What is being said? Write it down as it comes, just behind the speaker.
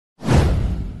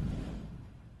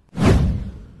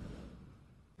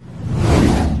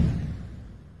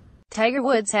Tiger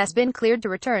Woods has been cleared to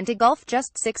return to golf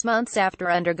just 6 months after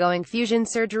undergoing fusion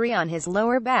surgery on his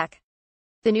lower back.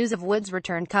 The news of Woods'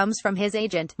 return comes from his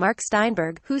agent, Mark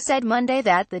Steinberg, who said Monday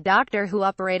that the doctor who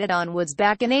operated on Woods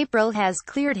back in April has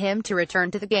cleared him to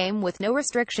return to the game with no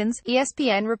restrictions,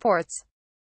 ESPN reports.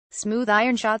 Smooth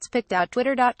iron shots picked out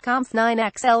Twitter.com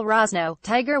 9XL Rosno,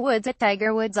 Tiger Woods at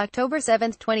Tiger Woods October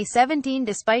 7, 2017.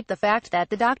 Despite the fact that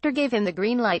the doctor gave him the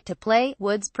green light to play,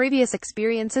 Woods' previous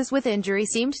experiences with injury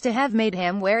seemed to have made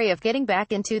him wary of getting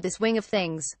back into the swing of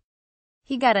things.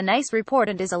 He got a nice report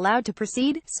and is allowed to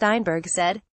proceed, Steinberg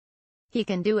said. He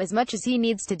can do as much as he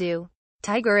needs to do.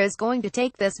 Tiger is going to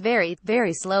take this very,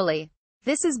 very slowly.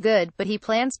 This is good, but he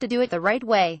plans to do it the right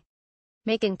way.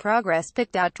 Making progress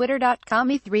picked out Twitter.com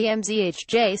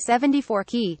E3MZHJ74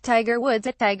 key, Tiger Woods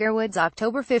at Tiger Woods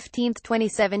October 15,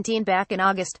 2017. Back in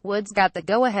August, Woods got the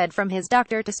go-ahead from his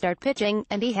doctor to start pitching,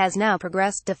 and he has now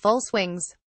progressed to full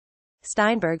swings.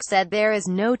 Steinberg said there is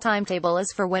no timetable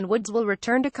as for when Woods will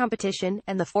return to competition,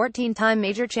 and the 14-time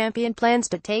major champion plans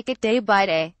to take it day by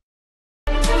day.